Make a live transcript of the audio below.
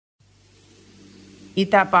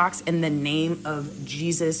Eat that box in the name of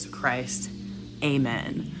Jesus Christ.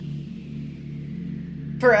 Amen.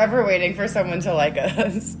 Forever waiting for someone to like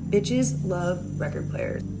us. Bitches love record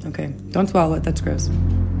players. Okay, don't swallow it. That's gross.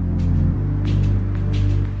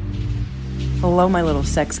 Hello, my little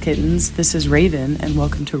sex kittens. This is Raven, and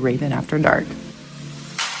welcome to Raven After Dark.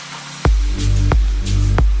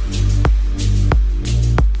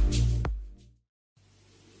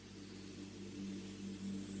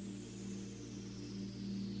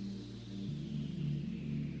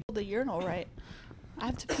 The urinal, right? I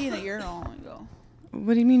have to pee in a urinal and go.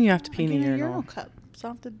 What do you mean you have to pee in a in a urinal? urinal cup, so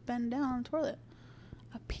I have to bend down on the toilet.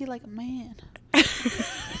 I pee like a man.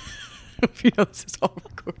 If you know this is all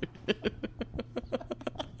recorded.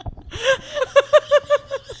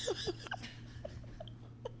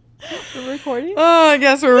 We're recording? Oh, I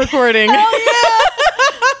guess we're recording. Oh,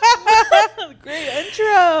 yeah! Great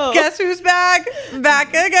intro. Guess who's back? Back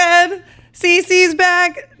again. Cece's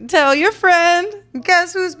back. Tell your friend.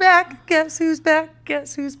 Guess who's back? Guess who's back?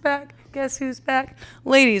 Guess who's back? Guess who's back?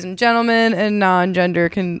 Ladies and gentlemen and non-gender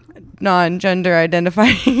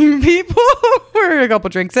identifying people. We're a couple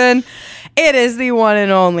drinks in. It is the one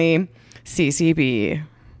and only CCB.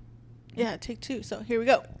 Yeah, take two. So here we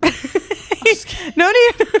go. No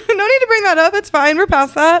need to bring that up. It's fine. We're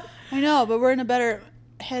past that. I know, but we're in a better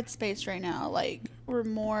headspace right now. Like, we're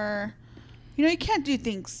more, you can't do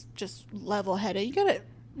things just level-headed. You gotta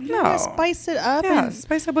spice it up. Yeah,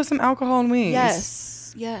 spice up with some alcohol and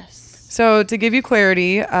wings. Yes. So to give you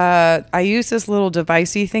clarity, I used this little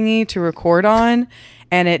devicey thingy to record on,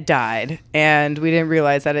 and it died. And we didn't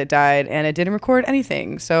realize that it died, and it didn't record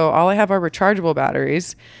anything. So all I have are rechargeable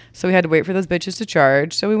batteries. So we had to wait for those bitches to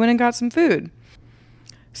charge. So we went and got some food.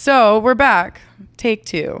 So we're back. Take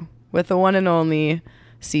two with the one and only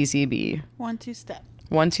CCB. 1-2 step.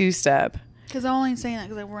 1-2 step. Because I'm only saying that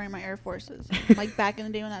because I'm wearing my Air Forces. Like back in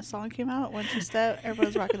the day when that song came out, 1-2 step,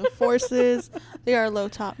 everyone's rocking the Forces. They are low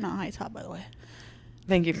top, not high top, by the way.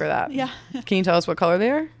 Thank you for that. Yeah. Can you tell us what color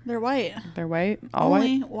they are? They're white. They're white? All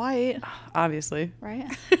only white? Obviously. Right?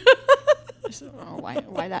 I don't know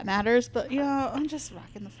why that matters, but, I'm just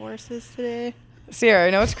rocking the Forces today. Sierra,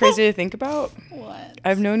 you know what's crazy to think about? What?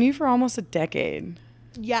 I've known you for almost a decade.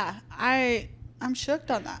 Yeah, I'm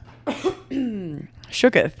shooked on that.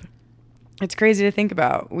 Shooketh. It's crazy to think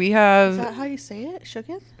about. We have... Is that how you say it?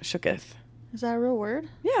 Shooketh? Shooketh. Is that a real word?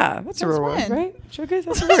 Yeah, that's a real word, right? Shooketh,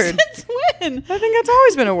 that's a word. word. When? I think that's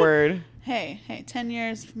always been a word. Hey, 10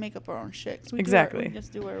 years, make up our own shit. Exactly. We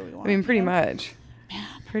just do whatever we want. I mean, pretty much. Man.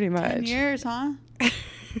 Pretty much. 10 years, huh?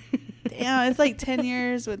 Damn, it's like 10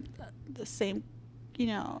 years with the same,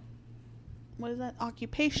 what is that?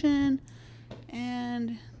 Occupation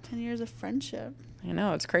and 10 years of friendship. I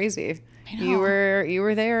know, it's crazy. I know. You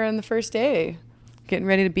were there on the first day, getting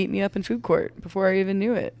ready to beat me up in food court before I even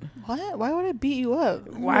knew it. What? Why would I beat you up?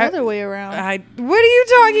 Why? The other way around. What are you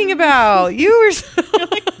talking about? You were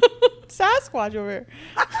Sasquatch over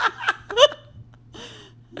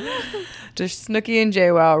just Snooki and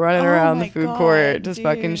JWoww running around the food court, just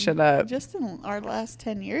fucking shit up. Just in our last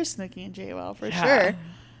 10 years, Snooki and JWoww, for sure.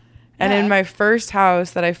 And in my first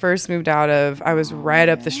house that I first moved out of, I was right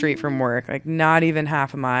up the street from work, like not even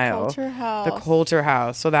half a mile. Coulter House. The Coulter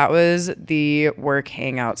House. So that was the work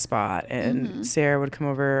hangout spot. And Sarah would come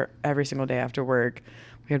over every single day after work.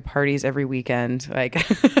 We had parties every weekend. Like,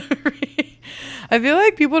 I feel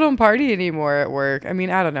like people don't party anymore at work. I mean,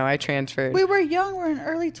 I don't know. I transferred. We were young. We're in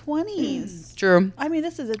early 20s. True. I mean,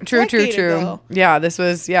 this is a True. decade ago. Yeah, this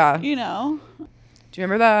was, yeah. Do you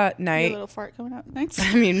remember that night? A little fart coming out next.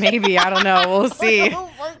 I mean, maybe. I don't know. We'll see.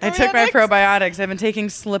 I took my probiotics. I've been taking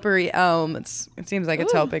Slippery Elm. It seems like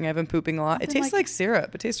it's helping. I've been pooping a lot. It tastes like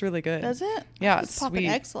syrup. It tastes really good. Does it? Yeah, it's sweet. Popping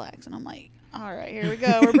X-Lax, and I'm like, all right, here we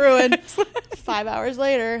go. We're brewing. 5 hours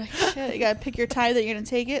later, like, shit, you gotta pick your time that you're gonna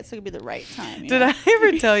take it, so it'll be the right time. Did I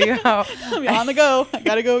ever tell you how? I'm on the go. I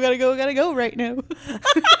gotta go right now.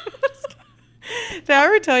 Did I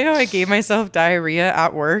ever tell you how I gave myself diarrhea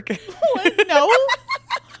at work? What? No.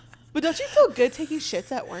 But don't you feel good taking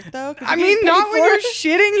shits at work, though? I mean, not when you're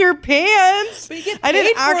shitting your pants. But you get I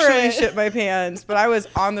didn't actually it. shit my pants, but I was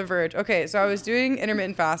on the verge. Okay, so I was doing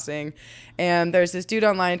intermittent fasting, and there's this dude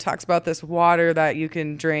online who talks about this water that you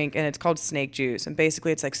can drink, and it's called snake juice, and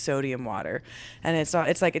basically it's like sodium water, and it's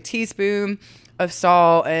like a teaspoon of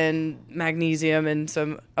salt and magnesium and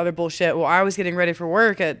some other bullshit. Well, I was getting ready for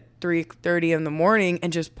work at 3:30 in the morning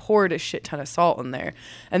and just poured a shit ton of salt in there.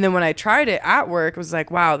 And then when I tried it at work, it was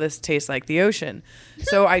like, wow, this tastes like the ocean.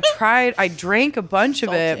 So I drank a bunch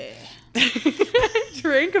of it. I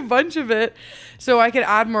drank a bunch of it so I could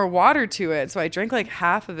add more water to it. So I drank like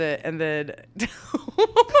half of it and then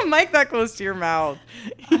mic that close to your mouth.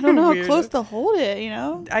 I don't know how close to hold it, you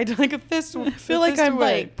know? I did like a fist. I feel like I'm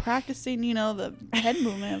like practicing, you know, the head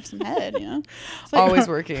movement of some head, you know? It's like, always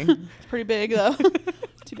working. It's pretty big though.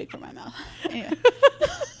 Too big for my mouth. Anyway.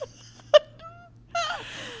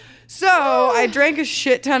 So I drank a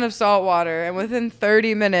shit ton of salt water, and within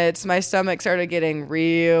 30 minutes, my stomach started getting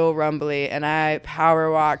real rumbly, and I power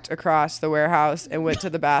walked across the warehouse and went to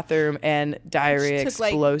the bathroom, and diarrhea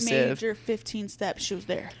explosive. Like major 15 steps. She was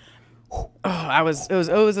there. Oh, it was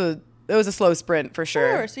a slow sprint for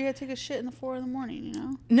sure. So you had to take a shit in the 4 a.m, you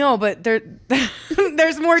know? No, but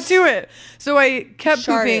there's more to it. So I kept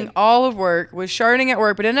pooping all of work, was sharding at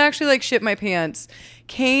work, but didn't actually like shit my pants.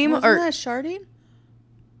 Wasn't that sharding?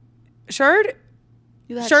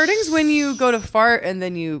 Sharding's when you go to fart and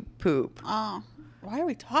then you poop. Oh, why are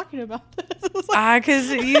we talking about this? Because I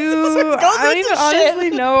don't even honestly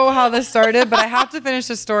know how this started, but I have to finish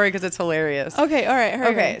the story because it's hilarious. Okay, all right.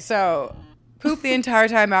 Okay, so poop the entire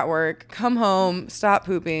time at work, come home, stop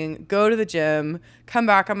pooping, go to the gym, come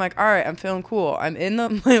back. I'm like, all right, I'm feeling cool. I'm in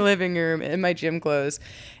my living room in my gym clothes,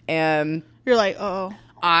 and you're like, oh.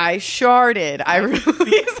 I sharded. I released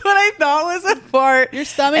what I thought was a fart. Your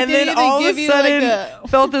stomach and then all of a sudden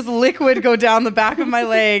felt this liquid go down the back of my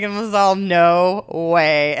leg and was all, no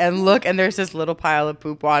way. And look, and there's this little pile of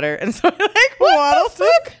poop water. And so I like waddled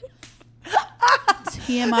it.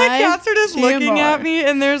 TMI. The cats are just looking at me,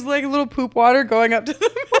 and there's like a little poop water going up to them.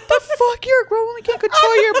 What the fuck? You're a grown woman, can't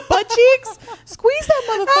control your butt cheeks? Squeeze that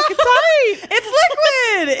motherfucker tight. It's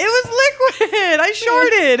liquid. It was liquid. I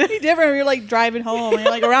shorted. It'd be different when you're like driving home and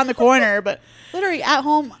you're like around the corner, but literally at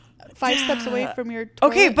home, 5 steps away from your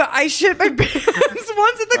toilet. Okay, but I shit my pants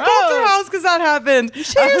once at the Coulter house because that happened. You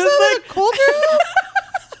shit yourself at the Coulter house?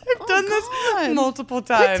 I've done this multiple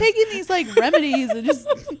times. Quit taking these like remedies and just,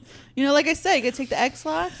 you know, like I said, you could take the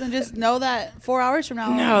X-Lax and just know that 4 hours from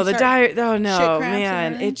now. No, the diet. Oh no,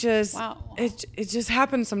 man! It just, it just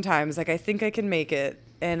happens sometimes. Like I think I can make it,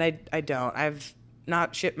 and I don't. I've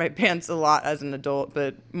not shit my pants a lot as an adult,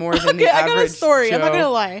 but more than the average. I got a story. Joe. I'm not gonna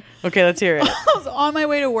lie. Okay, let's hear it. I was on my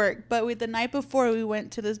way to work, but the night before we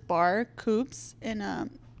went to this bar, Coops, in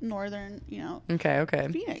northern, you know, okay,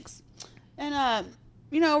 Phoenix, and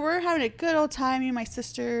you know, we're having a good old time, me and my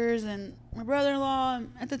sisters and my brother-in-law,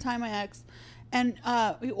 and at the time my ex, and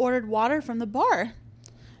we ordered water from the bar.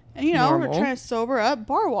 And, you know, we're trying to sober up,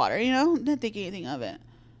 bar water, you know, didn't think anything of it.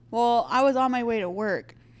 Well, I was on my way to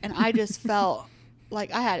work, and I just felt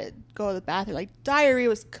like I had to go to the bathroom. Like, diarrhea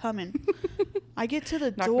was coming. I get to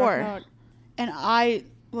the door, knock. And I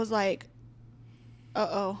was like,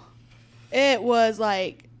 uh-oh. It was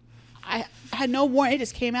like, I had no warning. It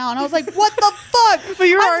just came out, and I was like, "What the fuck?" But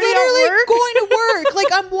you were already literally at work? going to work.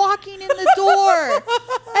 Like I'm walking in the door,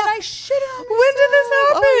 and I shit on myself. When did this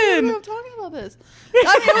happen? I'm talking about this.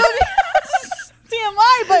 I mean,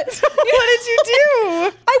 TMI, but what did you do?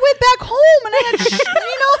 I went back home, and I had,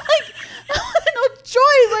 you know, like I had no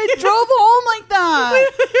choice. I drove home like that,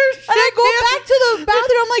 and I go back to the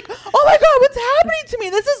bathroom. I'm like, "Oh my god, what's happening to me?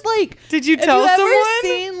 This is like." Did you tell someone? Have you ever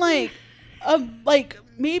seen like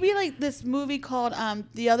maybe like this movie called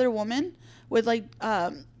The Other Woman with like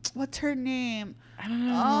what's her name? I don't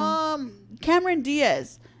know. Cameron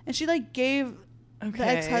Diaz, and she like gave the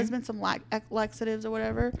ex-husband some laxatives or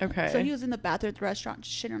whatever. Okay. So he was in the bathroom at the restaurant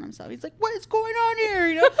shitting on himself. He's like, "What is going on here?"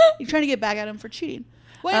 You know, he's trying to get back at him for cheating.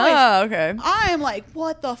 Well, anyways, okay. I am like,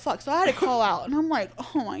 what the fuck? So I had to call out, and I'm like,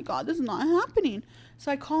 oh my god, this is not happening.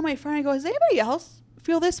 So I call my friend. I go, "Does anybody else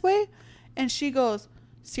feel this way?" And she goes,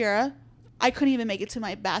 "Sierra, I couldn't even make it to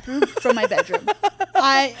my bathroom from my bedroom.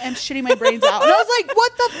 I am shitting my brains out." And I was like,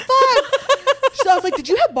 what the fuck? So I was like, "Did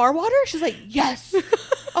you have bar water?" She's like, "Yes."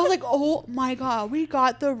 I was like, oh my god, we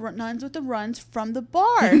got the nuns with the runs from the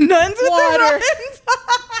bar. Nuns with the runs?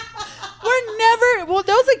 Well,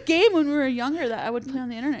 there was a game when we were younger that I would play on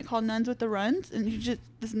the internet called Nuns with the Runs, and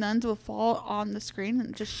this nuns will fall on the screen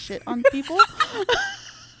and just shit on people.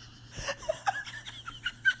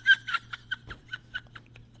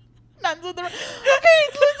 Nuns with the Runs. Okay,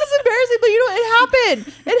 this is embarrassing, but you know, it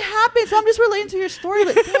happened. So I'm just relating to your story,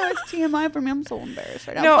 but damn, it's TMI for me. I'm so embarrassed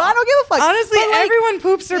right now. No, but I don't give a fuck. Honestly, like, everyone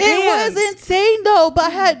poops their pants. It was insane though, but I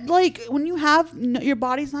had like when you have your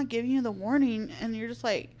body's not giving you the warning, and you're just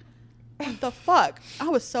like, what the fuck? I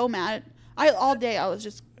was so mad. All day I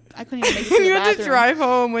couldn't even make it to the bathroom. You had to drive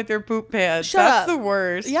home with your poop pants. That's the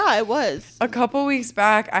worst. Yeah, it was. A couple weeks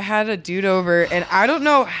back, I had a dude over, and I don't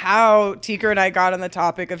know how Tika and I got on the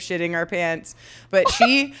topic of shitting our pants, but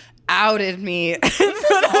she outed me in front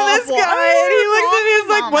of this guy. And he looks at me and is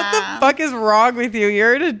like, what the fuck is wrong with you?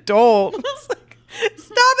 You're an adult. I was like,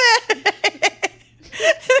 stop it.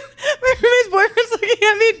 My roommate's boyfriend's looking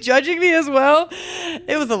at me, judging me as well.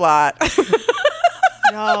 It was a lot.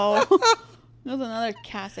 No. There's another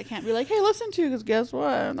cast I can't be like, hey, listen to, because guess what?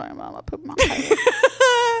 I'm talking about my poop my But hey,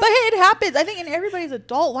 it happens. I think in everybody's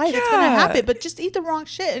adult life, it's going to happen. But just eat the wrong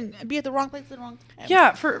shit and be at the wrong place at the wrong time.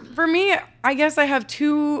 Yeah, for me, I guess I'm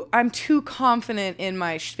too confident in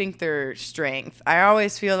my sphincter strength. I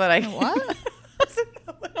always feel that I... What?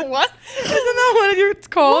 What? Isn't that what it's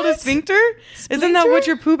called? What? A sphincter? Isn't that what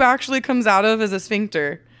your poop actually comes out of as a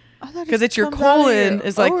sphincter? Because it's your colon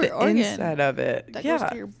is like the inside of it. That goes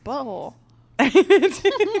to your butthole.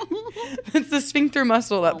 It's the sphincter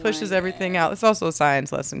muscle that pushes everything out. It's also a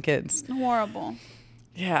science lesson, kids. Horrible.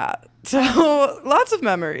 Yeah. So lots of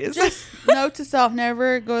memories. Just note to self: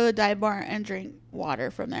 never go to the dive bar and drink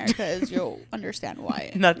water from there, because you'll understand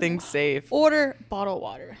why. Nothing's safe. Order bottled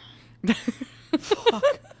water. Fuck.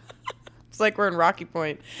 It's like we're in Rocky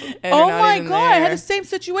Point. And oh my god! I had the same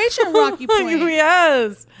situation in Rocky Point.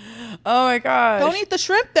 Yes. Oh my gosh. Don't eat the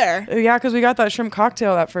shrimp there. Yeah, because we got that shrimp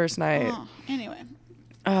cocktail that first night. Oh, anyway.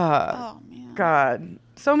 Oh man. God.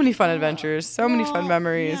 So many fun adventures. So many fun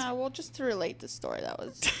memories. Yeah, well, just to relate the story, that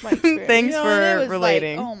was my experience. Thanks for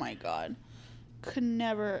relating. Like, oh my god. Could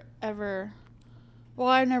never, ever... Well,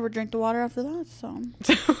 I never drank the water after that, so...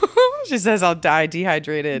 She says I'll die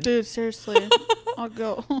dehydrated. Dude, seriously. I'll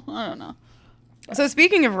go. I don't know. So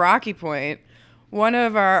speaking of Rocky Point,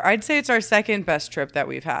 I'd say it's our second best trip that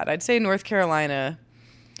we've had. I'd say North Carolina.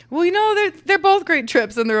 Well, you know, they're both great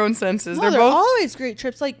trips in their own senses. No, they're both always great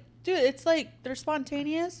trips. Like, dude, it's like they're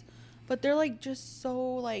spontaneous, but they're like just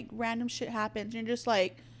so like random shit happens. You're just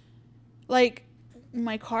like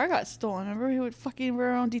my car got stolen. Remember, we were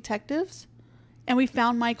our own detectives, and we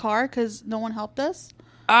found my car because no one helped us.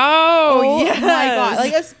 Oh yes. My god!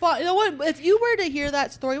 Like a spot. You know what? If you were to hear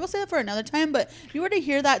that story, we'll say that for another time. But if you were to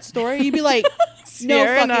hear that story, you'd be like, "No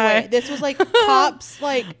fucking way!" This was like cops.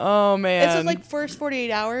 Like, oh man, this was like first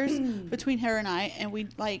 48 hours between her and I, and we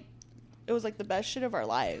like, it was like the best shit of our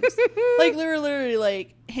lives. Like literally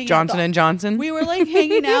like hanging Johnson and Johnson. We were like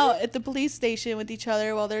hanging out at the police station with each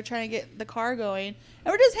other while they're trying to get the car going.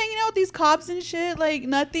 And we're just hanging out with these cops and shit, like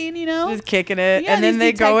nothing, you know? Just kicking it. Yeah, and then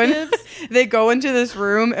they go into this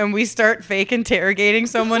room and we start fake interrogating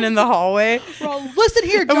someone in the hallway. We're all, listen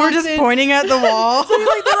here, Johnson. And we're just pointing at the wall. So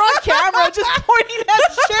like they're on camera just pointing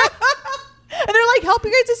at shit. And they're like, help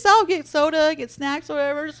you guys to sell, get soda, get snacks, or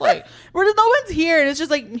whatever. Just like, no one's here. And it's just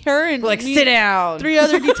like her and like, sit down. 3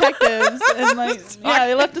 other detectives. And like, yeah,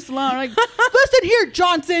 they left us alone. Like, listen here,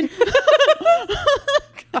 Johnson.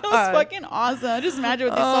 It was fucking awesome. Just imagine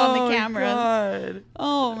what they saw on the cameras. God.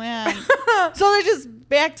 Oh man. So they're just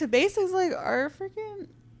back to basics. Like our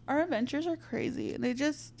adventures are crazy. They're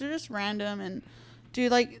just random. And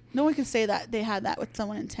dude, like no one can say that they had that with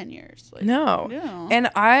someone in 10 years. Like, no. Yeah. And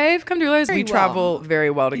I've come to realize we travel very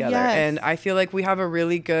well together. Yes. And I feel like we have a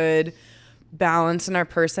really good balance in our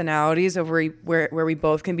personalities of where we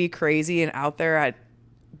both can be crazy and out there at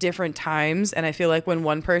different times. And I feel like when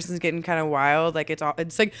one person's getting kind of wild, like it's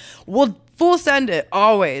like we'll full send it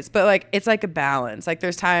always, but like it's like a balance. Like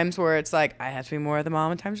there's times where it's like I have to be more of the mom,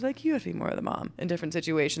 and times like you have to be more of the mom in different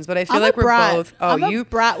situations. But I feel like we're both. Oh, I'm a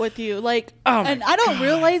brat with you, like, and I don't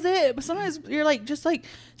realize it, but sometimes you're like, just like,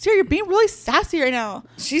 Sarah, you're being really sassy right now.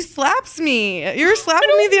 She slaps me. You were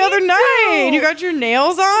slapping me the other night. You got your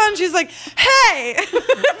nails on. She's like, hey,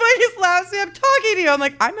 he slaps me. I'm talking to you. I'm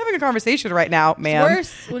like, I'm having a conversation right now, ma'am. It's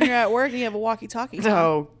worse when you're at work and you have a walkie-talkie.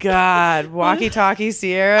 Oh God, walkie-talkie,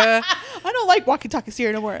 Sierra. I don't like walkie-talkie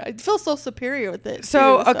Sierra no more. I feel so superior with it.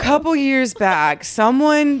 So a couple years back,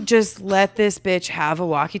 someone just let this bitch have a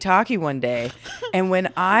walkie-talkie one day. And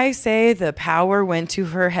when I say the power went to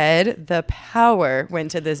her head, the power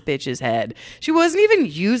went to this bitch's head. She wasn't even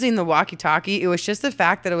using the walkie-talkie. It was just the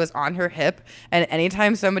fact that it was on her hip. And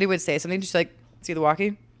anytime somebody would say something, she's like, see the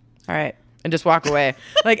walkie? All right. And just walk away.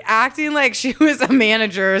 Like acting like she was a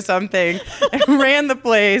manager or something and ran the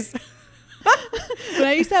place. When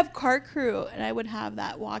I used to have cart crew and I would have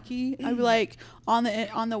that walkie, I'd be like on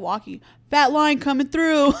the walkie, fat line coming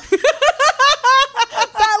through. Fat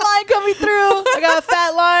line coming through. I got a fat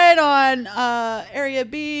line on area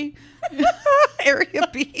B. Area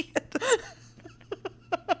B.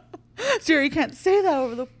 Siri, you can't say that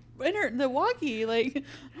over the walkie. Like,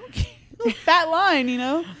 okay. Fat line, you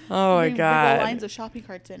know. Oh my Bring God. lines of shopping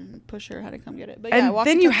carts in and push her how to come get it. But And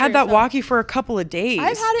then you had that walkie for a couple of days.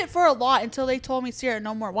 I've had it for a lot until they told me, Sierra,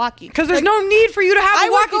 no more walkie. Because there's no need for you to have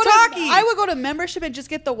a walkie-talkie. I would go to membership and just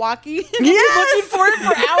get the walkie. Yes. Looking for it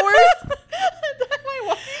for hours.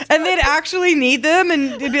 And they'd actually need them,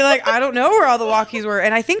 and they'd be like, I don't know where all the walkies were.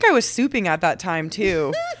 And I think I was souping at that time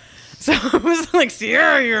too. So it was like,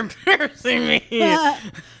 Sierra, you're embarrassing me.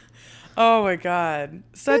 Oh my God.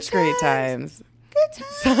 Such great times. Good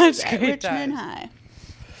times. Such great Richmond times. High.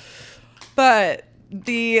 But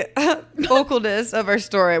the vocalness of our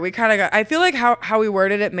story, we kind of got, I feel like how we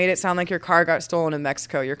worded it made it sound like your car got stolen in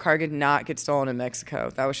Mexico. Your car did not get stolen in Mexico.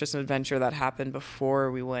 That was just an adventure that happened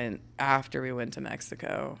after we went to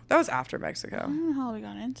Mexico. That was after Mexico. I don't know how we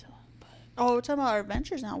got into it. Oh, we're talking about our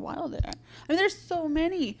adventures now. Wow, there. I mean, there's so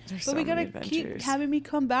many. But we gotta keep having me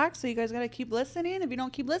come back. So you guys gotta keep listening. If you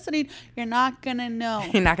don't keep listening, you're not gonna know.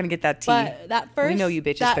 You're not gonna get that tea. But we know you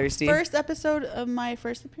bitches thirsty. First episode of my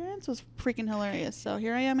first appearance was freaking hilarious. So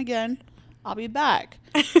here I am again. I'll be back.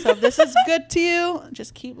 So if this is good to you,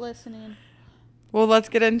 just keep listening. Well, let's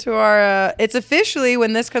get into our. It's officially,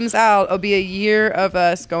 when this comes out, it'll be a year of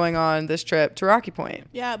us going on this trip to Rocky Point.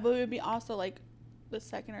 Yeah, but it would be also like the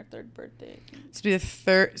second or third birthday. It's be the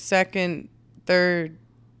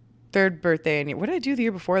third birthday. And what did I do the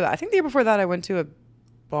year before that? I think the year before that I went to a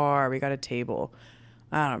bar. We got a table.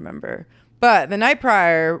 I don't remember. But the night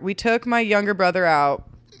prior, we took my younger brother out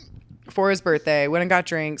for his birthday. Went and got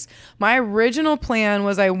drinks. My original plan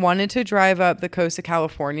was I wanted to drive up the coast of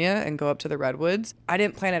California and go up to the Redwoods. I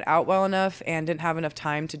didn't plan it out well enough and didn't have enough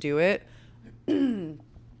time to do it.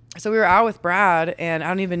 So we were out with Brad, and I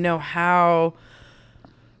don't even know how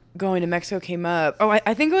going to Mexico came up. Oh,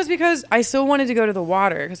 I think it was because I still wanted to go to the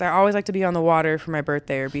water, because I always like to be on the water for my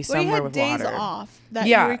birthday or be somewhere with water. Days off that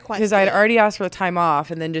you requested. Because I'd already asked for the time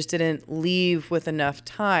off and then just didn't leave with enough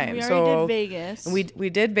time. We already did Vegas. We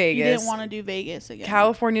did Vegas. You didn't want to do Vegas again.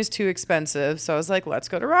 California's too expensive, so I was like, let's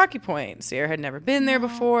go to Rocky Point. Sierra had never been there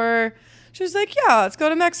before. She was like, yeah, let's go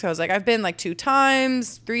to Mexico. I was like, I've been like 2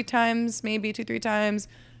 times, 3 times, maybe 2-3 times.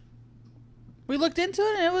 We looked into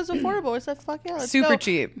it and it was affordable. We said, fuck yeah, let's Super go.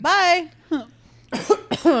 cheap. Bye.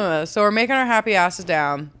 So we're making our happy asses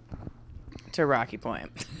down to Rocky Point.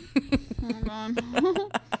 Hold on.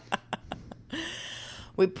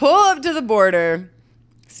 We pull up to the border.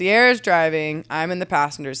 Sierra's driving. I'm in the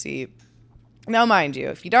passenger seat. Now, mind you,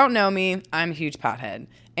 if you don't know me, I'm a huge pothead.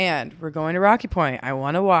 And we're going to Rocky Point. I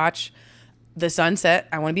want to watch the sunset.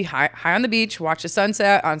 I want to be high on the beach, watch the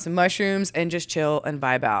sunset on some mushrooms, and just chill and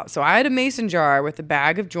vibe out. So I had a mason jar with a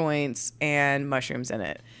bag of joints and mushrooms in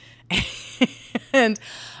it. And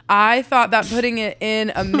I thought that putting it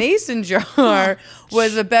in a mason jar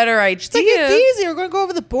was a better idea. It's like, it's easy. We're going to go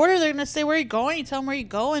over the border. They're going to say, where are you going? You tell them where you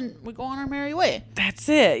go, and we go on our merry way. That's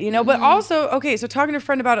it, you know. But also, okay, so talking to a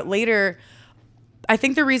friend about it later, I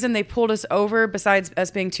think the reason they pulled us over, besides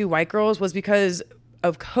us being 2 white girls, was because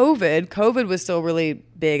of COVID. COVID was still really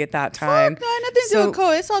big at that time. Fuck, no, nothing to do with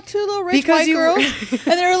COVID. I saw 2 little rich white girls,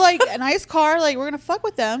 and they were like, a nice car. Like, we're gonna fuck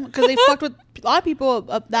with them because they fucked with a lot of people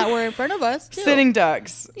that were in front of us too. Sitting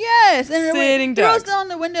ducks. Yes, and Sitting ducks. He ducks. goes down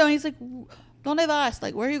the window and he's like, "Donde vas?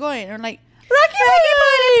 Like, where are you going?" And I'm like, "Rocky Point,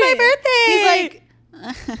 it's my birthday." He's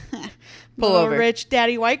like, Pull little over. rich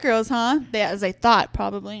daddy white girls, huh? As I thought,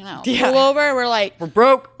 probably. No. Yeah. Pull over. We're like, We're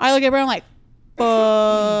broke. I look at Brian, I'm like,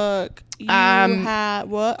 fuck.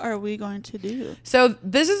 What are we going to do? So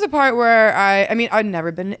this is the part where I mean, I've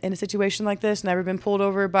never been in a situation like this. Never been pulled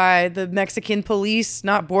over by the Mexican police,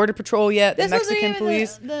 not border patrol yet. The Mexican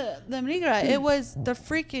police. The migra. It was the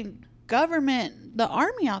freaking government, the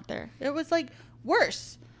army out there. It was like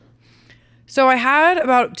worse. So I had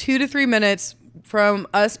about 2 to 3 minutes from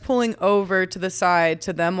us pulling over to the side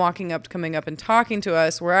to them walking up, coming up and talking to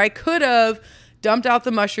us, where I could have dumped out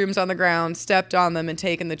the mushrooms on the ground, stepped on them, and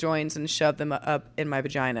taken the joints and shoved them up in my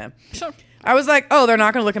vagina. Sure. I was like, oh, they're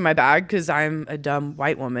not going to look in my bag because I'm a dumb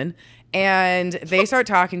white woman. And they start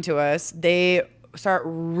talking to us. They start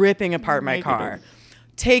ripping apart my car,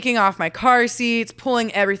 taking off my car seats,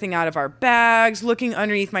 pulling everything out of our bags, looking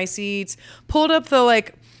underneath my seats, pulled up the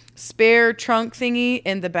like spare trunk thingy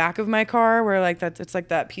in the back of my car where like that's it's like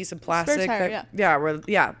that piece of plastic. Spare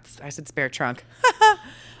tire, I said spare trunk.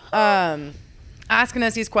 Asking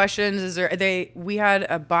us these questions. We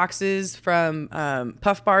had boxes from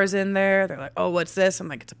puff bars in there. They're like, oh, what's this? I'm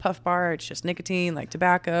like, it's a puff bar. It's just nicotine, like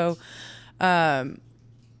tobacco. I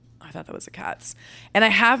I thought that was the cats. And I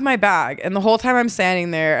have my bag. And the whole time I'm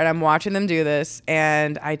standing there and I'm watching them do this.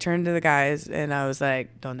 And I turned to the guys and I was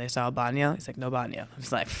like, ¿Dónde está el baño? He's like, no baño. I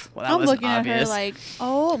was like, well, that wasn't obvious. I'm looking at her like,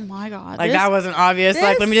 oh my God. Like, that wasn't obvious.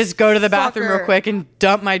 Like, let me just go to the bathroom real quick and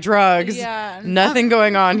dump my drugs. Yeah. Nothing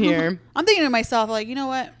going on here. I'm thinking to myself, like, you know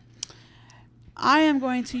what? I am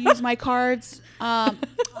going to use my cards. I'm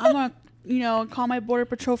going to, call my Border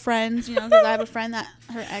Patrol friends, because I have a friend that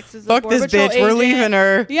her ex is a Fuck Border this Patrol bitch. agent. We're leaving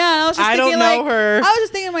her. Yeah, I was just thinking, don't know her. I was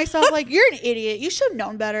just thinking to myself, like, you're an idiot. You should have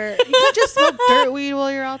known better. You can't just smoke dirt weed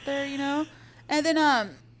while you're out there, And then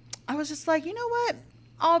I was just like, you know what?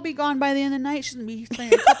 I'll be gone by the end of the night. She's going to be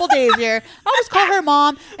spending a couple days here. I'll just call her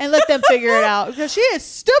mom and let them figure it out because she is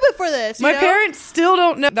stupid for this. My parents still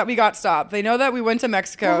don't know that we got stopped. They know that we went to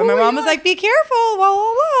Mexico. And my mom was like, be careful. Blah,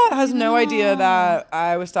 blah, blah. Has no idea that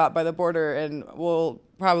I was stopped by the border and will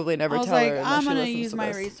probably never tell her. I'm going to use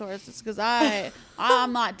my resources because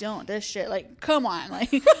I'm not doing this shit. Like, come on.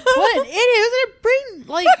 Like, what an idiot. Doesn't it bring,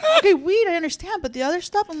 okay, weed, I understand. But the other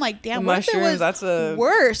stuff, I'm like, damn, what if it was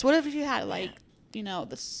worse? What if you had,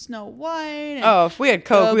 the Snow White. And if we had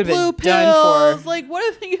Coke, we'd have been done for. Like, what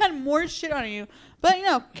if you had more shit on you? But,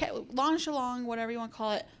 nonchalant, whatever you want to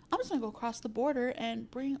call it, I'm just going to go across the border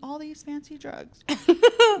and bring all these fancy drugs.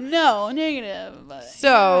 No, negative. But,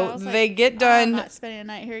 so, they get done. I'm not spending a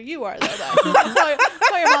night here. You are, though.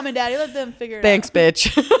 Call your mom and daddy. Let them figure it Thanks, out. Thanks,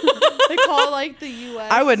 bitch. They call, the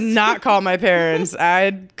U.S. I would not call my parents.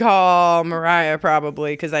 I'd call Mariah,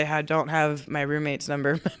 probably, because I don't have my roommate's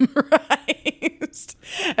number memorized.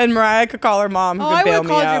 And Mariah could call her mom, who could bail me out. I would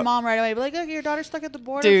have called your mom right away. Be like, look, your daughter's stuck at the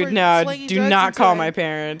border. Dude, no, do not call my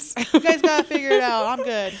parents. You guys got to figure it out. I'm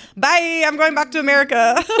good. Bye. I'm going back to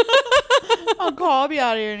America. I'll be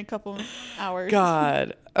out of here in a couple hours.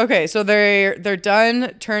 God. Okay, so they're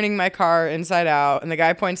done turning my car inside out, and the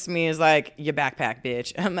guy points to me and is like, "You backpack,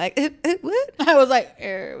 bitch." And I'm like, what? I was like,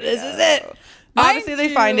 this is it. Obviously,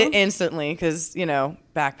 they find it instantly because,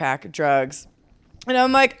 backpack, drugs. And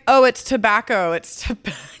I'm like, oh, it's tobacco. It's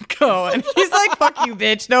tobacco. And he's like, fuck you,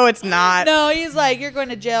 bitch. No, it's not. No, he's like, you're going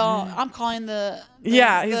to jail. I'm calling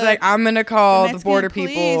he's like, I'm going to call the border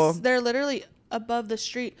police. people. They're literally above the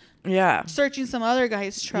street. Yeah. Searching some other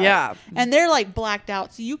guy's truck. Yeah. And they're blacked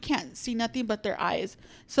out. So you can't see nothing but their eyes.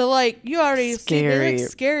 So you already see they look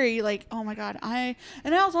scary. Oh my God. And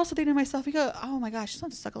I was also thinking to myself, oh my gosh, she's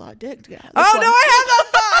going to suck a lot of dick to get out of this one. No, I have that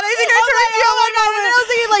thought. I think I tried to. Oh my God. And I was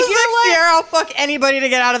thinking Sierra, I'll fuck anybody to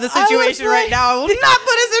get out of the situation right now. I will not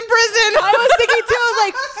put us in prison. I was thinking too, I was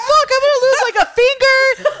like, fuck, I'm going to lose a finger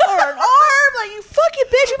or an arm. You fucking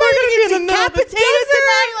bitch. You better get decapitated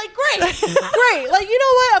tonight. Great. You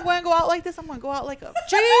know what? I'm going to go out like this. I'm going to go out like a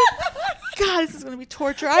G. God, this is going to be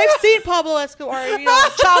torture. I've seen Pablo Escobar,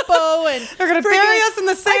 Chapo, and they're going to bury us in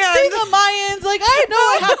the sand. I've seen the Mayans. I know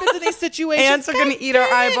what happens in these situations. Ants are going to eat our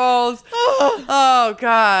eyeballs. Oh,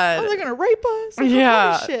 God. They're going to rape us.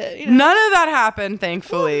 Yeah. Shit, None of that happened,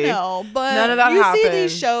 thankfully. Well, no, but none of that happened. You see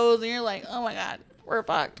these shows and you're like, oh my God, we're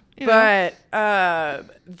fucked. But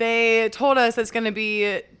they told us it's going to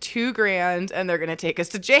be $2,000 and they're going to take us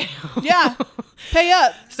to jail. Yeah. Pay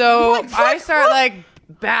up. So I start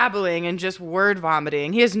babbling and just word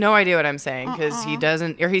vomiting. He has no idea what I'm saying because he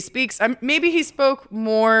doesn't, or he speaks, maybe he spoke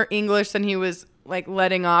more English than he was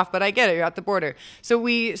letting off, but I get it. You're at the border. So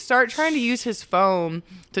we start trying to use his phone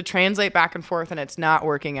to translate back and forth and it's not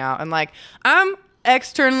working out. And I'm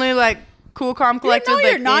externally cool, calm, collected. No,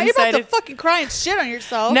 you're not. You're about to fucking cry and shit on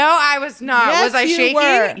yourself. No, I was not. Yes, was I shaking?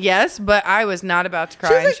 Were. Yes, but I was not about to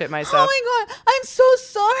cry and shit myself. Oh my God, I'm so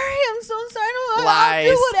sorry. I'm so sorry. I'll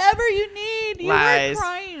do whatever you need. You were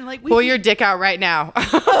crying. Pull your dick out right now.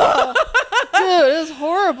 Dude, it was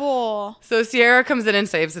horrible. So Sierra comes in and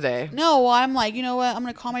saves the day. No, I'm you know what? I'm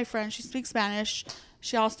going to call my friend. She speaks Spanish.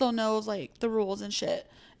 She also knows the rules and shit.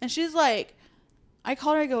 And she's like, I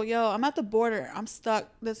called her. I go, yo, I'm at the border. I'm stuck.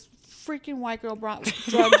 This freaking white girl brought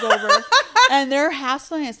drugs over. And they're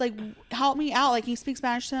hassling. It's help me out. Can you speak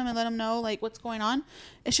Spanish to him and let him know what's going on?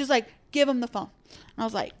 And she's like, give him the phone. And I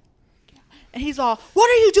was like, and he's all, what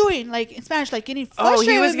are you doing? In Spanish, getting frustrated. Oh,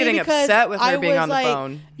 he was getting upset with her being on the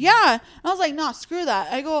phone. Yeah. And I was like, no, screw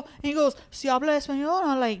that. I go, and he goes, si habla español?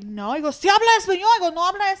 And I'm like, no. He goes, si habla español? I go, no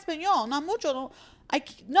habla español. No mucho.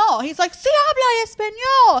 No. He's like, si habla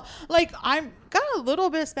español. I'm got a little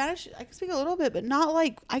bit of Spanish. I can speak a little bit, but not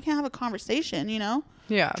I can't have a conversation,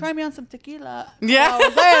 Yeah. Try me on some tequila. Yeah. I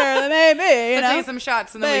was there, maybe, Take some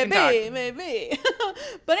shots and then we can talk. Maybe.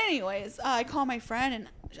 But anyways, I call my friend and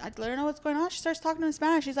I let her know what's going on. She starts talking in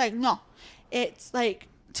Spanish. She's like, no, it's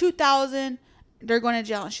 2,000. They're going to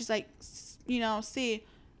jail. And she's like, see,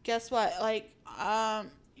 guess what?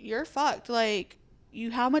 You're fucked.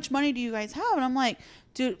 how much money do you guys have? And I'm like,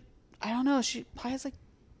 dude, I don't know. She probably has like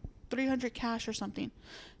 300 cash or something.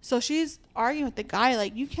 So she's arguing with the guy,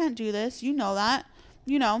 like, you can't do this. You know that,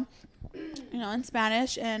 in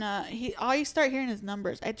Spanish. And all you start hearing is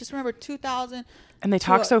numbers. I just remember 2,000. And they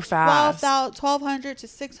talk so fast. 1,200 to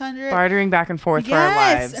 600. Bartering back and forth for our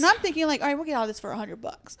lives. And I'm thinking, like, all right, we'll get all this for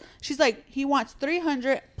 $100. She's like, he wants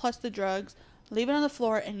 300 plus the drugs. Leave it on the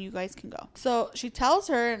floor and you guys can go. So she tells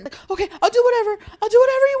her, like, okay, I'll do whatever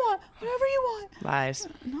you want. Whatever you want. Lies.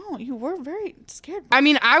 No, you were very scared. I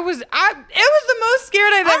mean, it was the most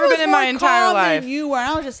scared I've ever been in my entire life. You were.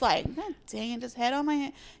 I was just like, God dang it, just hand on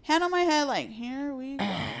my head, like, here we go.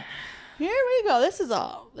 Here we go. This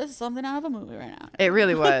is something out of a movie right now. It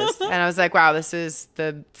really was. And I was like, wow, this is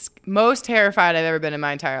the most terrified I've ever been in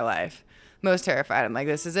my entire life. Most terrified. I'm like,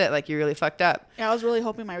 this is it. Like, you really fucked up. Yeah, I was really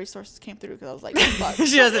hoping my resources came through because I was like, fuck.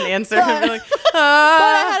 She doesn't answer. But, I'm like, but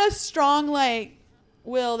I had a strong, like,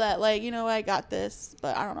 will that, like, I got this.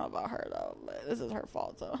 But I don't know about her, though. This is her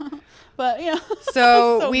fault, so. But,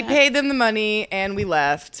 So we paid them the money and we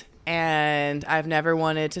left. And I've never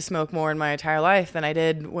wanted to smoke more in my entire life than I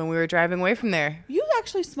did when we were driving away from there. You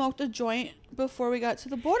actually smoked a joint before we got to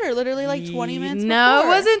the border, literally like 20 minutes No,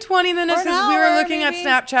 before. It wasn't 20 minutes because we were looking maybe.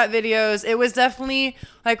 at Snapchat videos. It was definitely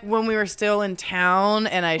like when we were still in town,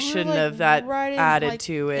 and I shouldn't have added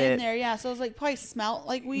to it. In there, yeah. So it was like probably smelled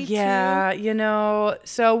like weed too. Yeah,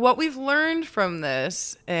 so what we've learned from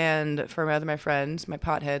this, and from my friends, my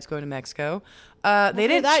potheads going to Mexico, they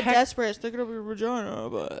didn't that check. desperate sticking up your vagina,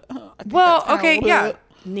 but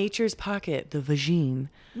nature's pocket, the vagine.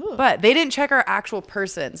 Ooh. But they didn't check our actual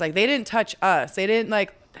persons. Like, they didn't touch us. They didn't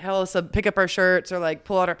like tell us to pick up our shirts or like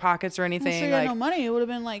pull out our pockets or anything. I'm sure you had no money. It would have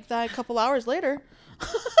been like that a couple hours later.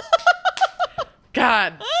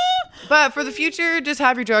 God. But for the future, just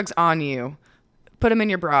have your drugs on you. Put them in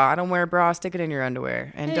your bra. I don't wear a bra. Stick it in your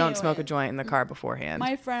underwear. And don't smoke a joint in the car beforehand.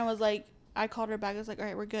 My friend was like, I called her back. I was like, all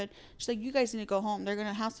right, we're good. She's like, you guys need to go home. They're going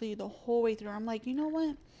to hassle you the whole way through. I'm like, you know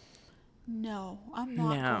what? No, I'm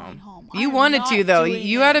not going home. You wanted to, though.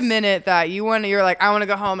 You had a minute that you're like, I want to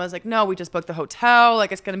go home. I was like, no, we just booked the hotel.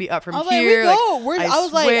 Like, it's going to be up from here. Like, I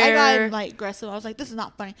was like, I got like aggressive. I was like, this is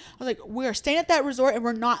not funny. I was like, we're staying at that resort and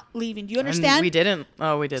we're not leaving. Do you understand? And we didn't.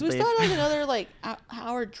 Oh, we did so leave. We still had like another like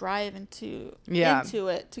hour drive into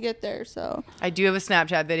it to get there. So I do have a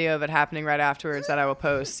Snapchat video of it happening right afterwards that I will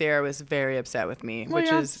post. Sarah was very upset with me,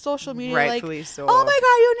 which is social media, rightfully like, so. Oh my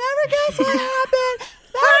God, you never guess what happened.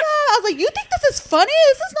 I was like, you think this is funny?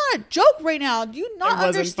 This is not a joke right now. Do you not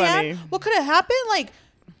understand what could have happened? Like,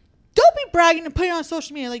 don't be bragging and putting it on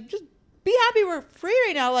social media. Like, just be happy we're free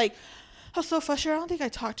right now. Like, I was so frustrated. I don't think I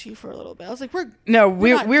talked to you for a little bit. I was like,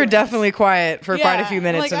 we were definitely quiet for quite a few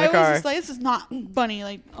minutes in the car. I was just like, this is not funny.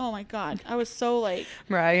 Like, oh my God. I was so like.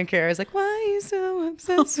 Mariah and Kara was like, why are you so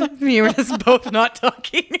obsessed with me? We're just both not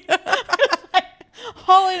talking.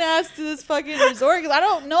 Hauling ass to this fucking resort because I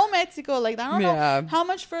don't know Mexico. Like, I don't know how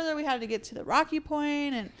much further we had to get to the Rocky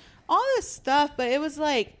Point and all this stuff. But it was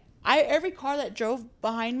like, every car that drove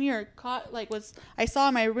behind me or caught, like, I saw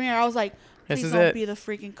in my mirror, I was like, please don't be the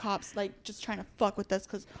freaking cops, like, just trying to fuck with us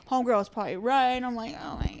because homegirl was probably right. And I'm like,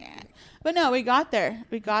 oh my God. But no, we got there.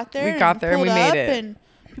 We got there and we made it. And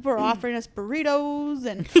people were offering us burritos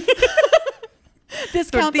and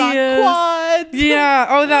discounts on quads. Yeah.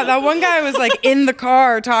 Oh, that one guy was like in the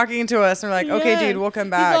car talking to us. And we're like, okay, dude, we'll come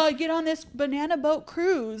back. He's like, get on this banana boat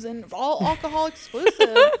cruise and all alcohol exclusive.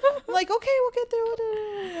 I'm like, okay, we'll get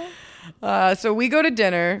there. So we go to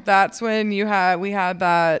dinner. That's when we had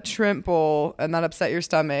that shrimp bowl and that upset your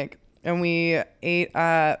stomach. And we ate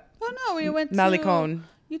at we went Malecón.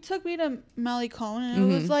 You took me to Malecón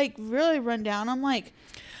and it was like really run down. I'm like,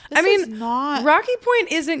 Rocky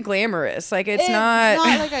Point isn't glamorous. Like, it's not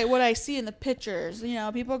like what I see in the pictures.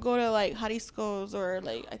 People go to like Jalisco's or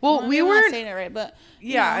like. We weren't saying it right, but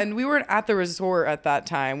and we weren't at the resort at that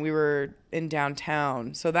time. We were in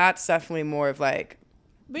downtown, so that's definitely more of like.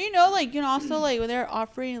 But also like when they're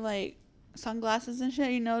offering like sunglasses and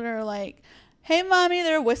shit, they're like, hey mommy,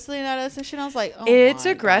 they're whistling at us and shit. I was like, oh, it's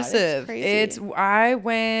my aggressive. God, it's crazy. I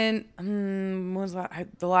went was that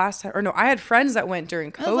the last time, or no, I had friends that went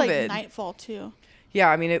during COVID. It was like nightfall too. Yeah,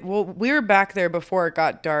 I mean we were back there before it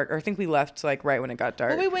got dark, or I think we left like right when it got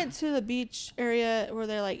dark. But we went to the beach area where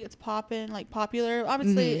they're like, it's popping, like popular.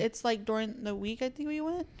 Obviously it's like during the week I think we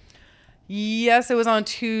went. Yes, it was on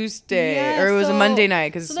Tuesday, or it was a Monday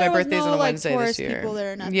night because my birthday's on a Wednesday this year.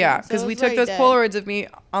 Yeah, because we took those Polaroids of me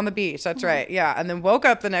on the beach. That's right. Yeah, and then woke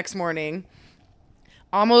up the next morning.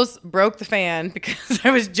 almost broke the fan because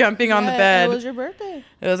I was jumping on the bed. It was your birthday.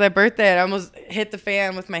 It was my birthday. I almost hit the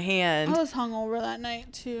fan with my hand. I was hungover that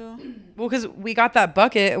night too. Well, because we got that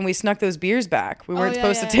bucket and we snuck those beers back. We weren't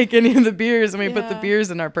supposed to take any of the beers, and we put the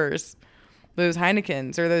beers in our purse. Those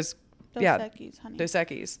Heinekens or those Dos Equis, honey. Dos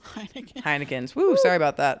Equis. Heineken. Heinekens. Woo, sorry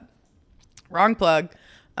about that. Wrong plug.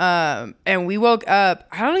 And we woke up.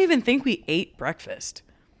 I don't even think we ate breakfast.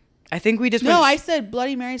 I think we just I said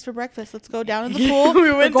Bloody Marys for breakfast. Let's go down to the pool.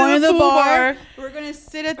 We're going to the bar. We're going to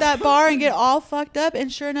sit at that bar and get all fucked up.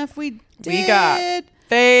 And sure enough, we did. We got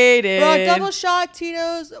faded. We're double shot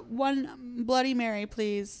Tito's, 1 Bloody Mary,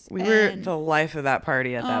 please. We were the life of that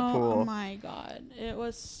party at that pool. Oh my God. It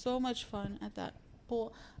was so much fun at that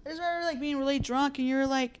pool. I just remember like being really drunk and you were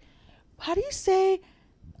like, how do you say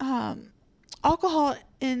alcohol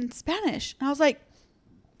in Spanish? And I was like,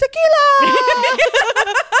 tequila.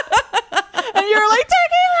 And you were like,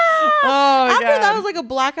 tequila. Oh, after God. that was like a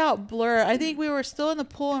blackout blur. I think we were still in the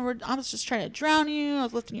pool and I was just trying to drown you. I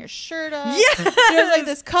was lifting your shirt up. Yeah. There was like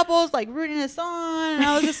this couple's like rooting us on, and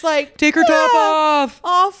I was just like, take her top off.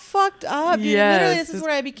 All fucked up. Dude. Yes. Literally, this is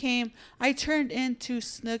what I became. I turned into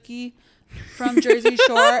Snooki from Jersey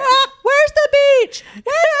Shore. Where's the beach? Where's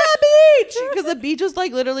the beach? Because the beach was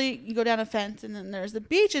like literally, you go down a fence and then there's the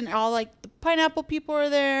beach and all like the pineapple people are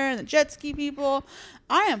there and the jet ski people.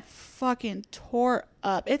 I am fucking tore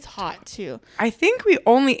up. It's hot too. I think we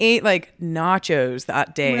only ate like nachos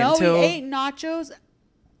that day No, until we ate nachos.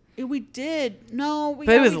 We did. No, but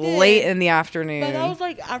it was late in the afternoon. But that was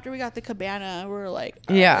like after we got the cabana. We were like,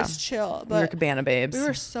 let's chill. But we were cabana babes. We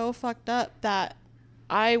were so fucked up that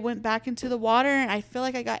I went back into the water and I feel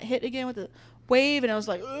like I got hit again with a wave and I was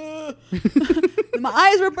like, ugh. My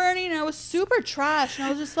eyes were burning and I was super trash. And I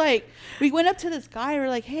was just like, we went up to this guy and we're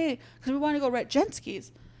like, hey, because we wanted to go rent jet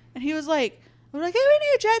skis. And he was like, we're like, hey, we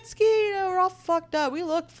need a jet ski. You know, we're all fucked up. We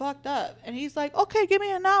look fucked up. And he's like, okay, give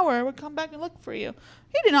me an hour. We'll come back and look for you.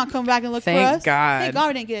 He did not come back and look for us. Thank God. Thank God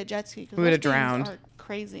we didn't get a jet ski. We would have drowned. Are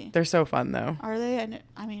crazy. They're so fun though. Are they? And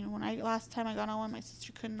I mean, last time I got on one, my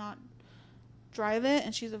sister could not drive it,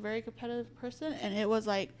 and she's a very competitive person, and it was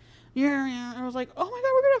like, yeah. I was like, oh my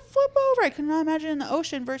God, we're gonna flip over. I could not imagine in the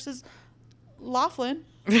ocean versus Laughlin.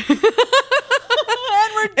 And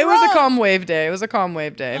we're drunk. It was a calm wave day.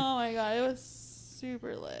 Oh my God, it was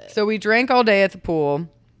super lit. So we drank all day at the pool,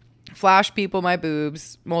 flashed people my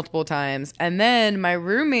boobs multiple times, and then my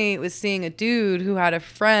roommate was seeing a dude who had a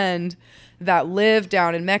friend that lived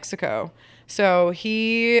down in Mexico. So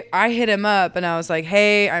I hit him up and I was like,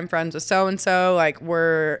 hey, I'm friends with so-and-so. Like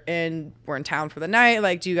we're in town for the night.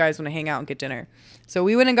 Like, do you guys want to hang out and get dinner? So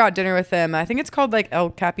we went and got dinner with them. I think it's called like El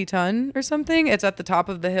Capitan or something. It's at the top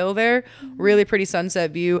of the hill there. Mm-hmm. Really pretty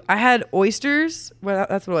sunset view. I had oysters. Well,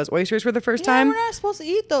 that's what it was. Oysters for the first time. We're not supposed to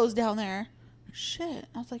eat those down there. Shit.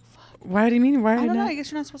 I was like, fuck. Why do you mean? Why? I don't know. I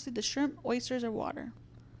guess you're not supposed to eat the shrimp, oysters, or water.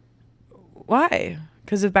 Why?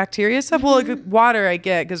 Because of bacteria stuff? Well, like water I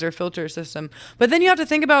get because their filter system. But then you have to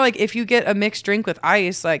think about like if you get a mixed drink with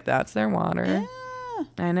ice, like that's their water. Yeah.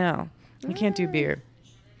 I know. You can't do beer.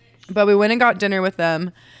 But we went and got dinner with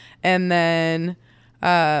them. And then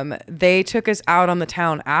they took us out on the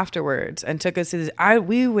town afterwards and took us to I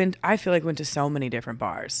feel like went to so many different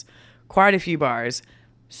bars. Quite a few bars.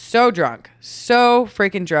 So drunk. So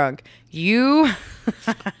freaking drunk. You...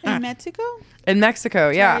 In Mexico? In Mexico,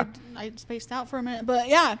 yeah. I spaced out for a minute, but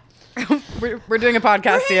yeah. we're doing a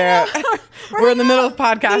podcast here. We're in the middle of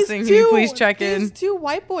podcasting. Can you please check in? These 2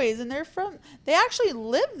 white boys, and they actually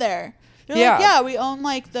live there. They're like, yeah, we own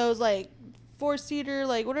like those like 4-seater,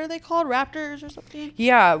 like what are they called? Raptors or something?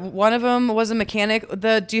 Yeah, one of them was a mechanic.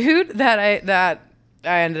 The dude that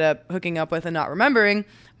I ended up hooking up with and not remembering,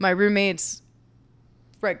 my roommate's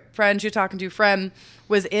friend you're talking to, friend,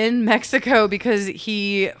 was in Mexico because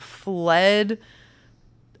he fled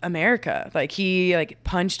America. Like he like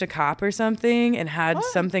punched a cop or something and had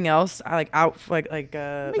something else like out like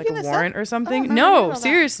a warrant or something. No,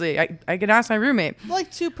 seriously. I could ask my roommate.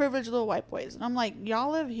 Like 2 privileged little white boys. And I'm like,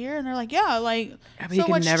 y'all live here? And they're like, yeah, like but you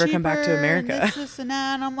can never come back to America. And this and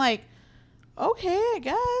that. And I'm like, okay, I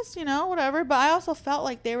guess, you know, whatever. But I also felt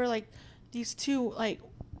like they were like these 2 like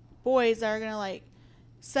boys that are gonna like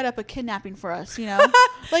set up a kidnapping for us, you know?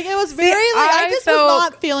 Like it was very I just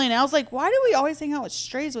was not feeling it. I was like, why do we always hang out with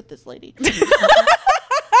strays with this lady? Like,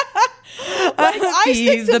 I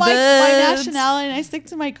stick to my nationality and I stick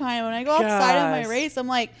to my kind. When I go outside of my race, I'm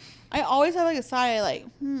like, I always have like a side like,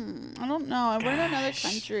 I don't know. We're in another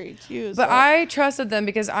country too. But I trusted them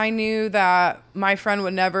because I knew that my friend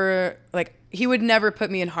would never like he would never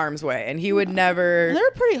put me in harm's way, and he would never. They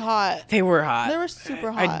were pretty hot. They were hot. They were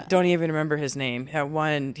super hot. I don't even remember his name. That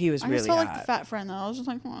one, he was really hot. I just felt like the fat friend though. I was just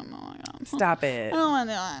like, oh my God. Stop it. I don't want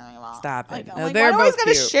to do that anymore. Stop it. Like, No, like, they're why both always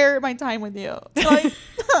gotta cute. share my time with you? Like,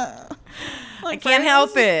 I can't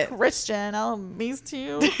help it. Christian, I'll these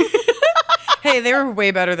two. Hey, they were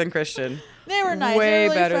way better than Christian. They were nice. Way they were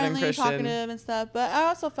really better friendly, than Christian. talkative and stuff. But I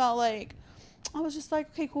also felt like I was just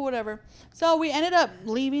like, okay, cool, whatever. So we ended up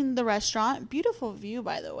leaving the restaurant. Beautiful view,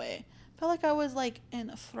 by the way. Felt like I was like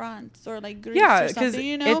in France or like Greece or something,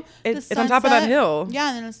 you know? It's on top of that hill. Yeah,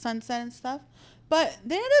 and then the sunset and stuff. But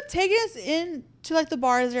they ended up taking us in to like the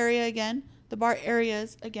bar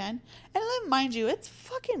areas again. And then, mind you, it's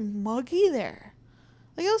fucking muggy there.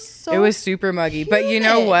 Like it was super muggy. Humid. But you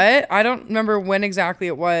know what? I don't remember when exactly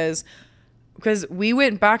it was. Because we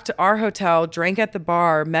went back to our hotel, drank at the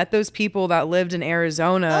bar, met those people that lived in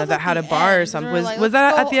Arizona that had a bar or something. Was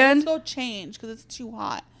that at the end? Let's go change because it's too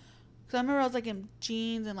hot. Because I remember I was like in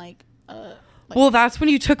jeans and like. Well, that's when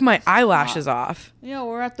you took my eyelashes off. You know,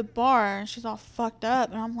 we're at the bar and she's all fucked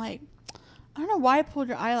up. And I'm like, I don't know why I pulled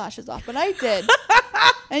your eyelashes off, but I did.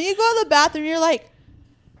 And you go to the bathroom and you're like,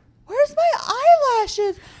 where's my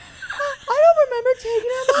eyelashes? I don't remember taking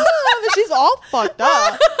them off. And she's all fucked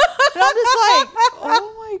up. And I'm just like,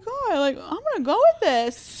 oh my God, like, I'm going to go with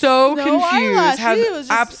this. So confused. Had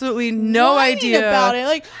absolutely no idea about it.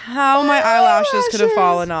 Like, how my eyelashes could have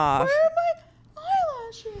fallen off. Where are my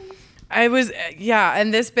eyelashes? I was,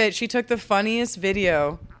 and this bitch, she took the funniest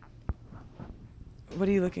video. What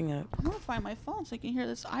are you looking at? I'm going to find my phone so I can hear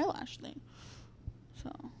this eyelash thing.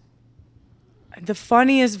 So. The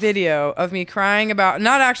funniest video of me crying about,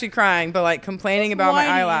 not actually crying, but like complaining about my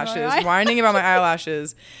eyelashes, whining about my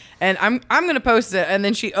eyelashes. And I'm going to post it. And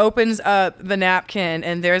then she opens up the napkin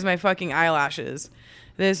and there's my fucking eyelashes.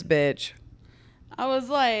 This bitch. I was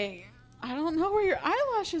like, I don't know where your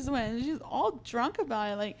eyelashes went. She's all drunk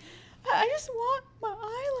about it. Like, I just want my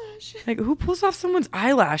eyelashes. Like, who pulls off someone's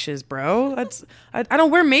eyelashes, bro? I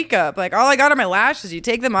don't wear makeup. Like, all I got are my lashes. You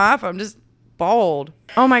take them off, I'm just bald.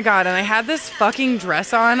 Oh my God. And I had this fucking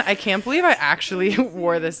dress on. I can't believe I actually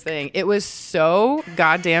wore this thing. It was so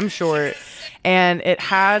goddamn short. And it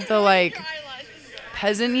had the like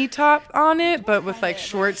peasant-y top on it, but with like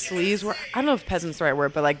short sleeves. I don't know if peasant's the right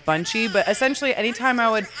word, but like bunchy. But essentially anytime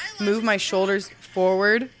I would move my shoulders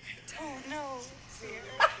forward. I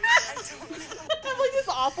have like this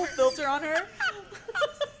awful filter on her.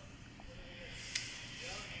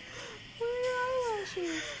 Where are your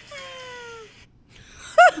eyelashes?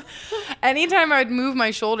 Anytime I'd move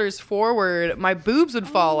my shoulders forward, my boobs would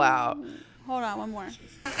fall out. Hold on, one more.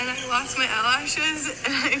 And I lost my eyelashes,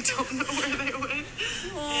 and I don't know where they went.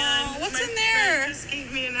 And what's in there? Just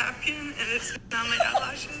gave me a napkin, and it's not my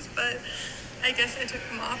eyelashes, but I guess I took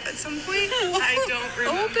them off at some point. I don't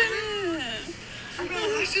remember. Open it. Are my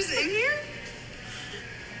eyelashes in here?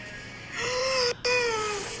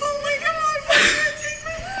 Oh my God! Why did I take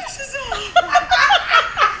my lashes off?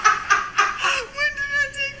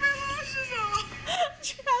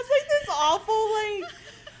 Awful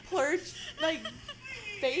plurch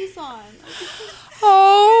face on.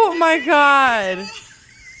 Oh my God. It's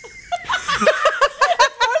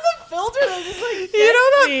more the filter that just you know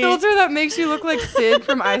that filter that makes you look like Sid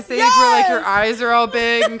from Ice Age, yes! where like your eyes are all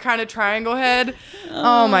big and kind of triangle head?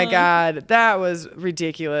 Oh my God, that was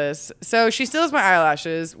ridiculous. So she steals my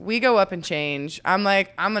eyelashes. We go up and change. I'm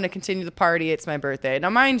like, I'm going to continue the party. It's my birthday. Now,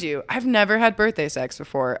 mind you, I've never had birthday sex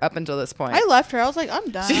before up until this point. I left her. I was like, I'm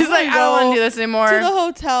done. She's like, I don't want to do this anymore. To the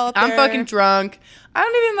hotel. I'm fucking drunk.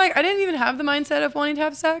 I didn't even have the mindset of wanting to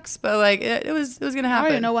have sex, but like it was gonna happen. I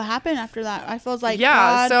don't even know what happened after that. I felt like,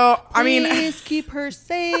 yeah. God, So I mean, please keep her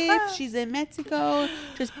safe. She's in Mexico,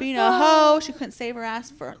 just being a hoe. She couldn't save her ass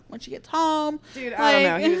for when she gets home. Dude, I don't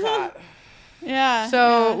know. He was hot. Yeah.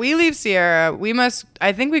 So we leave Sierra.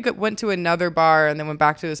 I think we went to another bar and then went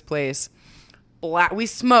back to his place. We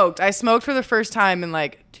smoked. I smoked for the first time in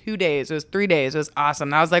like 2 days. It was 3 days. It was awesome.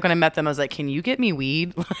 That was like when I met them. I was like, can you get me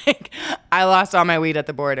weed? Like, I lost all my weed at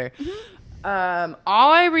the border. Mm-hmm.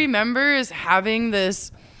 All I remember is having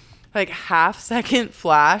this like half-second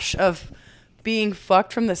flash of being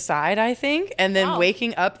fucked from the side, I think, and then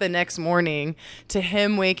waking up the next morning to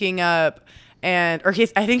him waking up I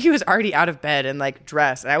think he was already out of bed and like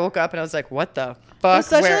dressed. And I woke up and I was like, what the fuck? It's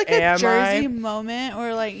such Where like a am Jersey I? moment,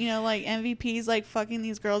 or like, you know, like MVP's like fucking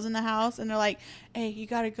these girls in the house and they're like, hey, you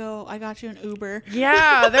gotta go, I got you an Uber.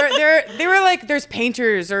 Yeah, they were like, there's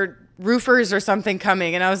painters or roofers or something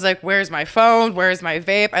coming, and I was like, where's my phone, where's my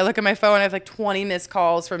vape? I look at my phone, I have like 20 missed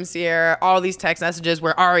calls from Sierra, all these text messages,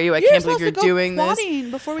 where are you? I can't believe you're doing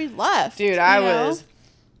this. Before we left, dude, I was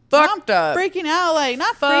fucked up. Freaking out, like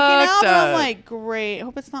not freaking out, but I'm like, great.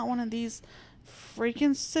 Hope it's not one of these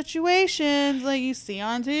freaking situations like you see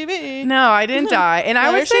on TV. No, I didn't die, and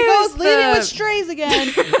I would say she goes leading with strays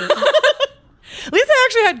again. At least I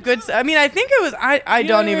actually had good. I mean, I think it was. I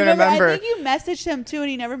don't even remember. I think you messaged him too, and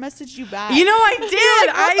he never messaged you back. You know, I did.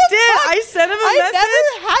 Like, I did. fuck? I sent him a message.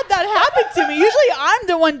 I never had that happen to me. Usually, I'm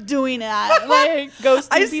the one doing that, like ghosting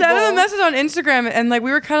I people. sent him a message on Instagram, and like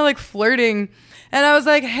we were kind of like flirting, and I was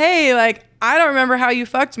like, "Hey, like I don't remember how you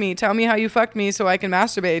fucked me. Tell me how you fucked me so I can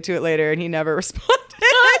masturbate to it later." And he never responded.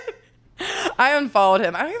 I unfollowed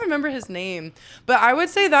him. I don't even remember his name. But I would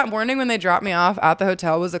say that morning when they dropped me off at the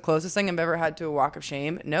hotel was the closest thing I've ever had to a walk of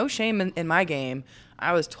shame. No shame in my game.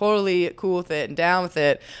 I was totally cool with it and down with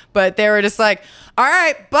it. But they were just like, all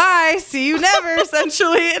right, bye. See you never,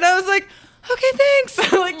 essentially. And I was like, okay,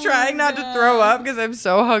 thanks. Like trying not to throw up because I'm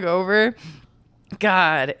so hungover.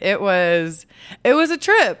 God, it was a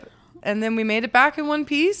trip. And then we made it back in one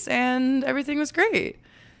piece and everything was great.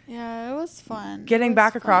 Yeah, it was fun. Getting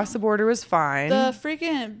back across the border was fine. The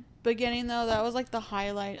freaking beginning, though, that was like the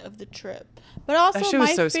highlight of the trip. But also, my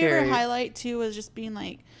so favorite scary. highlight, too, was just being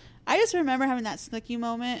like, I just remember having that Snooki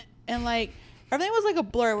moment. And like, everything was like a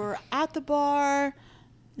blur. We were at the bar.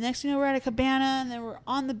 Next thing you know, we're at a cabana. And then we're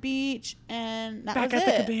on the beach. And that back was at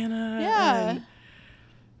it. the cabana. Yeah.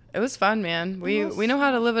 It was fun, man. We know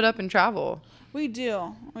how to live it up and travel. We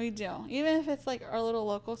do. Even if it's like our little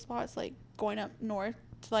local spots, like going up north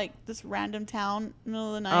to like this random town middle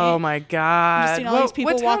of the night. Oh my god! Just seeing all these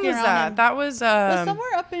people what walking town was around. that? That was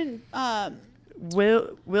somewhere up in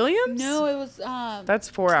Williams. No, it was that's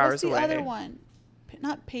 4 hours away. What's the other one?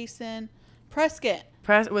 Not Payson, Prescott.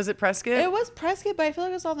 Was it Prescott? It was Prescott, but I feel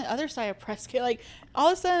like it was on the other side of Prescott. Like all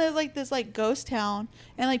of a sudden, there's like this like ghost town,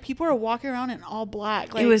 and like people are walking around in all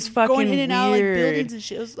black. Like, it was fucking going in and out of, like weird. buildings and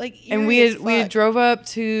shit. It was like and we had drove up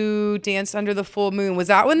to dance under the full moon. Was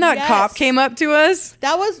that when that cop came up to us?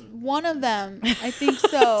 That was one of them. I think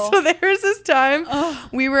so. So there was this time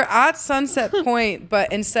we were at Sunset Point,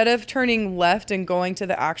 but instead of turning left and going to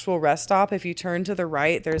the actual rest stop, if you turn to the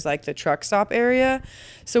right, there's like the truck stop area.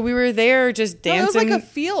 So we were there just dancing. No, it was like a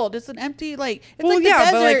field. It's an empty like it's like the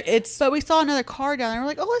desert. But we saw another car down there. We're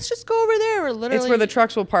like, oh, let's just go over there. We're literally. It's where the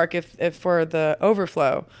trucks will park if for the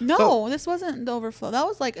overflow. No, this wasn't the overflow. That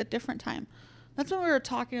was like a different time. That's when we were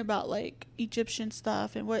talking about like Egyptian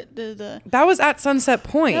stuff and what the. That was at Sunset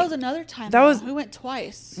Point. That was another time. We went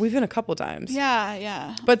twice. We've been a couple times.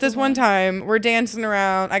 Yeah. But this one time we're dancing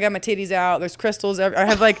around. I got my titties out. There's crystals. I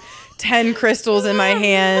have like 10 crystals in my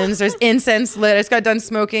hands. There's incense lit. I just got done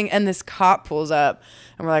smoking, and this cop pulls up.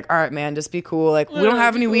 And we're like, all right, man, just be cool. Like, we don't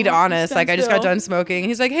have any weed on us. Like, I just got done smoking.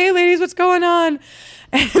 He's like, hey, ladies, what's going on?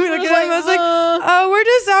 And we look at him. I was like, oh, we're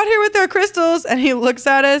just out here with our crystals. And he looks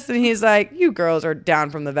at us and he's like, you girls are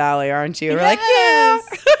down from the valley, aren't you? We're like, yeah.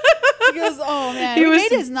 He goes, oh, man. He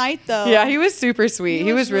made his night, though. Yeah, he was super sweet.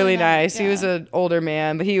 He was really nice. Yeah. He was an older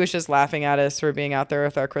man, but he was just laughing at us for being out there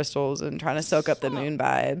with our crystals and trying to soak up the moon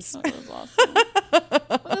vibes. That was awesome.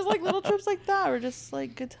 There's like little trips like that were just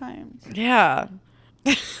like good times. Yeah.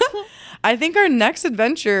 I think our next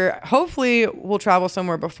adventure, hopefully we'll travel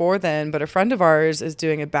somewhere before then, but a friend of ours is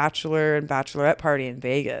doing a bachelor and bachelorette party in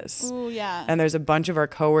Vegas. Ooh, yeah. And there's a bunch of our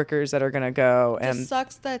coworkers that are going to go. It and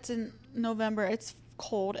sucks that it's in November. It's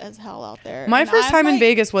cold as hell out there. My first time in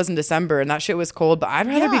Vegas was in December, and that shit was cold, but I'd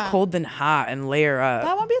rather be cold than hot and layer up.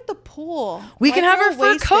 I want to be at the pool. We can have our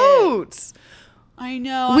fur coats. I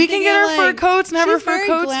know. We can get our fur coats and have our fur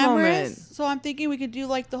coats moment. So I'm thinking we could do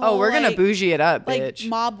like the whole. Oh, we're gonna bougie it up, bitch. Like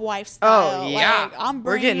mob wife style. Oh yeah, like,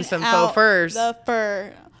 we're getting some faux furs. The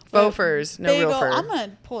fur. Faux furs, no real fur. I'm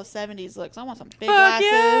gonna pull a 70s look. So I want some big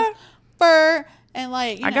glasses, fur, and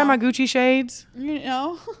like. I got my Gucci shades. You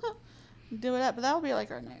know, do it up, but that'll be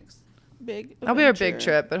like our next big. That'll be our big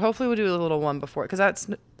trip, but hopefully we'll do a little one before, because that's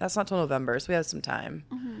not till November, so we have some time.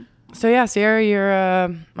 Mm-hmm. So yeah, Sierra,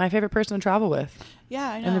 you're my favorite person to travel with. Yeah,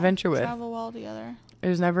 I know. And adventure with. Travel well together.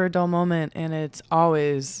 There's never a dull moment, and it's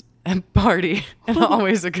always a party and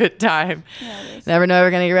always a good time. Yeah, it is. Never know if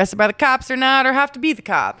we're gonna get arrested by the cops or not, or have to be the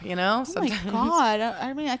cop. You know. Sometimes. Oh my god!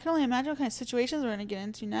 I mean, I can only imagine what kind of situations we're gonna get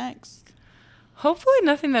into next. Hopefully,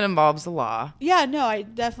 nothing that involves the law. Yeah, no, I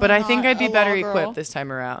definitely. But I think I'd be better equipped this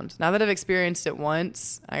time around. Now that I've experienced it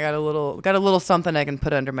once, I got a little something I can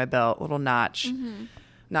put under my belt, a little notch. Mm-hmm.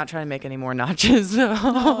 Not trying to make any more notches.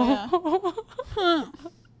 Oh,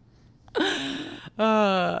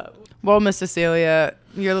 yeah. Well, Miss Cecilia,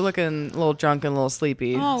 you're looking a little drunk and a little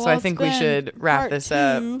sleepy. Oh, so I think we should wrap this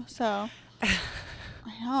up. So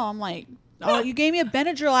I know I'm like Oh, you gave me a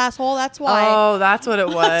Benadryl, asshole. That's why. Oh, that's what it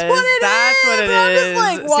was. That's what it is. I'm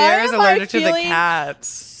just like, why Sierra's am I allergic to the feeling cats.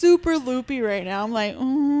 super loopy right now? I'm like,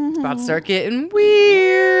 About to start getting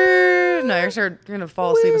weird. No, you're gonna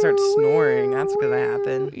fall asleep and start snoring. That's gonna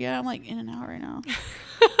happen. Yeah, I'm like in and out right now.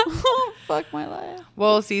 Fuck my life.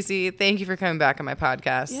 Well, Cece, thank you for coming back on my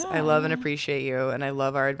podcast. Yeah. I love and appreciate you, and I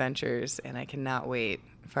love our adventures, and I cannot wait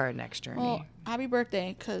for our next journey. Well, happy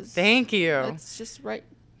birthday, because Thank you. it's just right.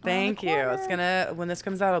 Thank you. It's gonna, when this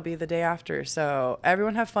comes out, it'll be the day after. So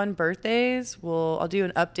everyone have fun birthdays. I'll do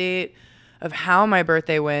an update of how my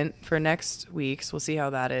birthday went for next week. So we'll see how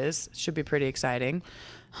that is. Should be pretty exciting.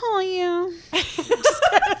 Oh yeah. Just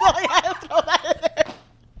kidding. I had to throw that in there.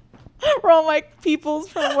 For all my peoples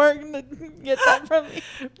from work to get that from me.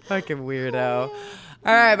 Fucking weirdo.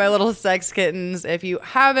 All right, my little sex kittens. If you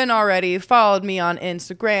haven't already, followed me on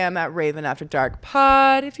Instagram at Raven After Dark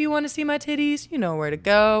Pod. If you want to see my titties, you know where to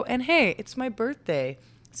go. And hey, it's my birthday.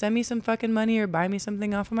 Send me some fucking money or buy me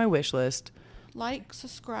something off of my wish list. Like,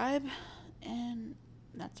 subscribe, and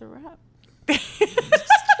that's a wrap.